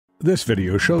This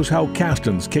video shows how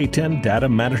Kasten's K10 data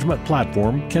management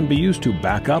platform can be used to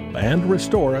back up and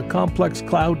restore a complex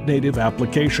cloud-native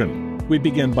application. We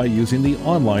begin by using the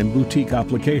online boutique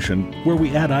application, where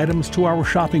we add items to our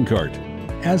shopping cart.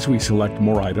 As we select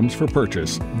more items for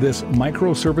purchase, this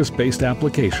microservice-based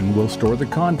application will store the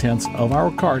contents of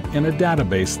our cart in a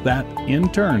database that,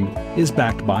 in turn, is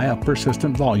backed by a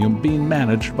persistent volume being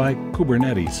managed by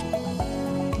Kubernetes.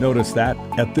 Notice that,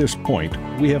 at this point,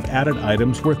 we have added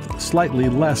items worth slightly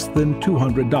less than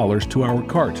 $200 to our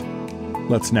cart.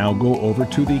 Let's now go over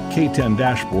to the K10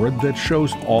 dashboard that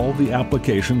shows all the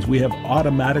applications we have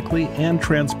automatically and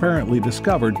transparently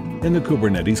discovered in the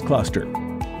Kubernetes cluster.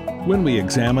 When we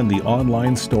examine the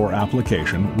online store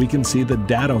application, we can see the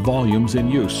data volumes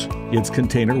in use, its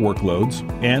container workloads,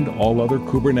 and all other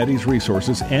Kubernetes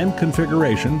resources and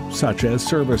configuration, such as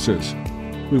services.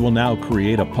 We will now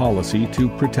create a policy to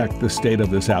protect the state of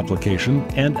this application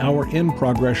and our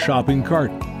in-progress shopping cart.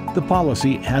 The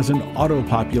policy has an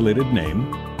auto-populated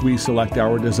name. We select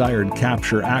our desired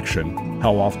capture action,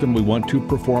 how often we want to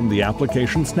perform the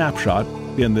application snapshot,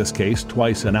 in this case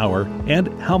twice an hour, and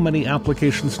how many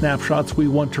application snapshots we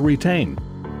want to retain.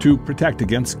 To protect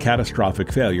against catastrophic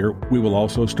failure, we will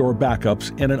also store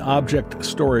backups in an object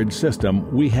storage system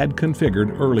we had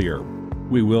configured earlier.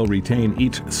 We will retain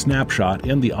each snapshot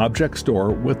in the object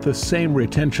store with the same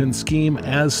retention scheme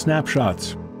as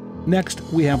snapshots. Next,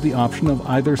 we have the option of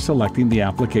either selecting the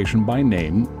application by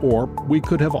name, or we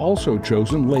could have also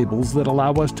chosen labels that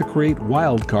allow us to create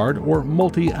wildcard or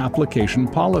multi-application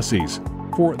policies.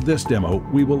 For this demo,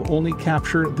 we will only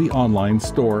capture the online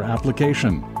store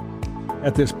application.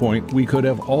 At this point, we could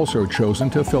have also chosen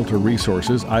to filter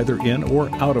resources either in or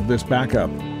out of this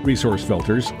backup. Resource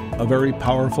filters, a very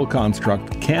powerful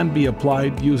construct, can be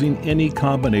applied using any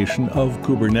combination of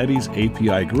Kubernetes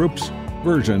API groups,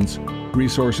 versions,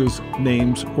 resources,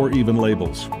 names, or even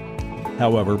labels.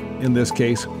 However, in this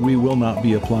case, we will not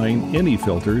be applying any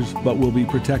filters, but will be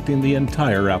protecting the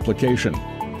entire application.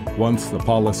 Once the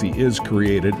policy is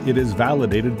created, it is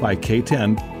validated by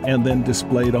K10 and then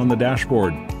displayed on the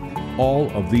dashboard.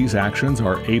 All of these actions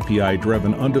are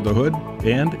API-driven under the hood,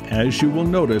 and as you will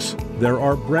notice, there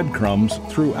are breadcrumbs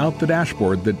throughout the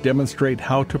dashboard that demonstrate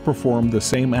how to perform the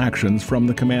same actions from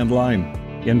the command line.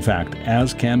 In fact,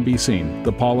 as can be seen,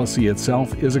 the policy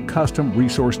itself is a custom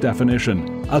resource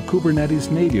definition, a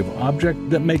Kubernetes-Native object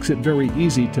that makes it very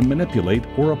easy to manipulate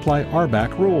or apply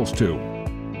RBAC rules to.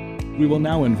 We will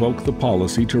now invoke the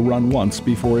policy to run once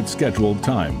before its scheduled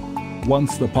time.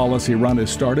 Once the policy run is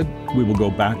started, we will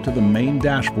go back to the main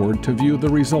dashboard to view the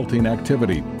resulting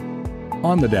activity.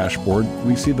 On the dashboard,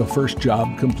 we see the first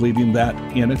job completing that,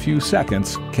 in a few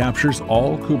seconds, captures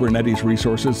all Kubernetes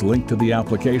resources linked to the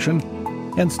application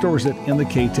and stores it in the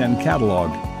K10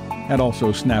 catalog, and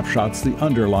also snapshots the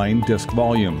underlying disk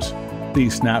volumes.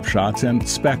 These snapshots and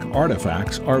spec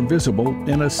artifacts are visible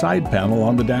in a side panel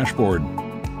on the dashboard.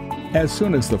 As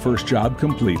soon as the first job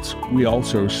completes, we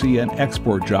also see an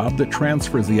export job that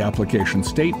transfers the application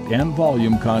state and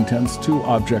volume contents to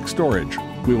object storage.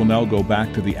 We will now go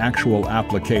back to the actual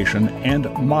application and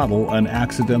model an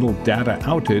accidental data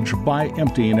outage by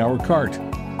emptying our cart.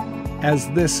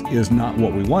 As this is not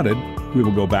what we wanted, we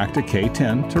will go back to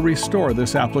K10 to restore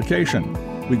this application.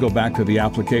 We go back to the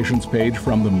Applications page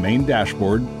from the main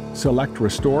dashboard, select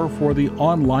Restore for the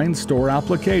online store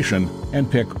application,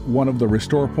 and pick one of the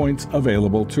restore points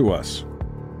available to us.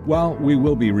 While we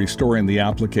will be restoring the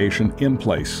application in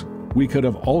place, we could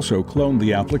have also cloned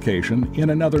the application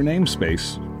in another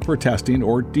namespace for testing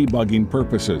or debugging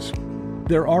purposes.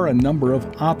 There are a number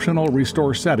of optional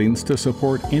restore settings to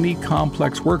support any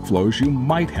complex workflows you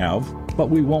might have, but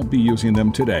we won't be using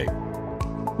them today.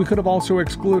 We could have also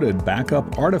excluded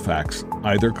backup artifacts,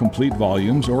 either complete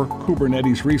volumes or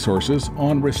Kubernetes resources,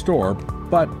 on restore,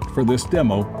 but for this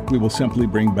demo, we will simply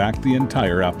bring back the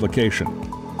entire application.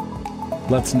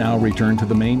 Let's now return to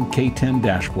the main K10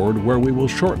 dashboard, where we will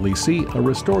shortly see a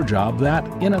restore job that,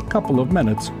 in a couple of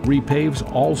minutes, repaves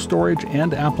all storage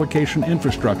and application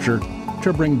infrastructure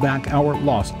to bring back our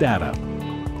lost data.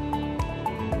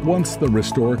 Once the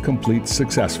restore completes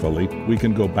successfully, we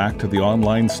can go back to the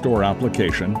online store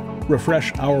application,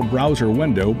 refresh our browser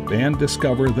window, and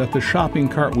discover that the shopping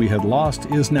cart we had lost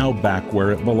is now back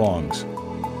where it belongs.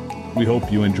 We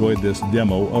hope you enjoyed this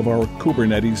demo of our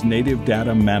Kubernetes-Native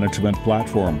data management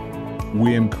platform.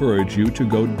 We encourage you to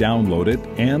go download it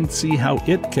and see how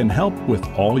it can help with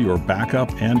all your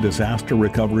backup and disaster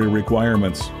recovery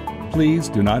requirements. Please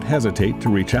do not hesitate to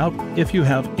reach out if you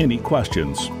have any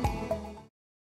questions.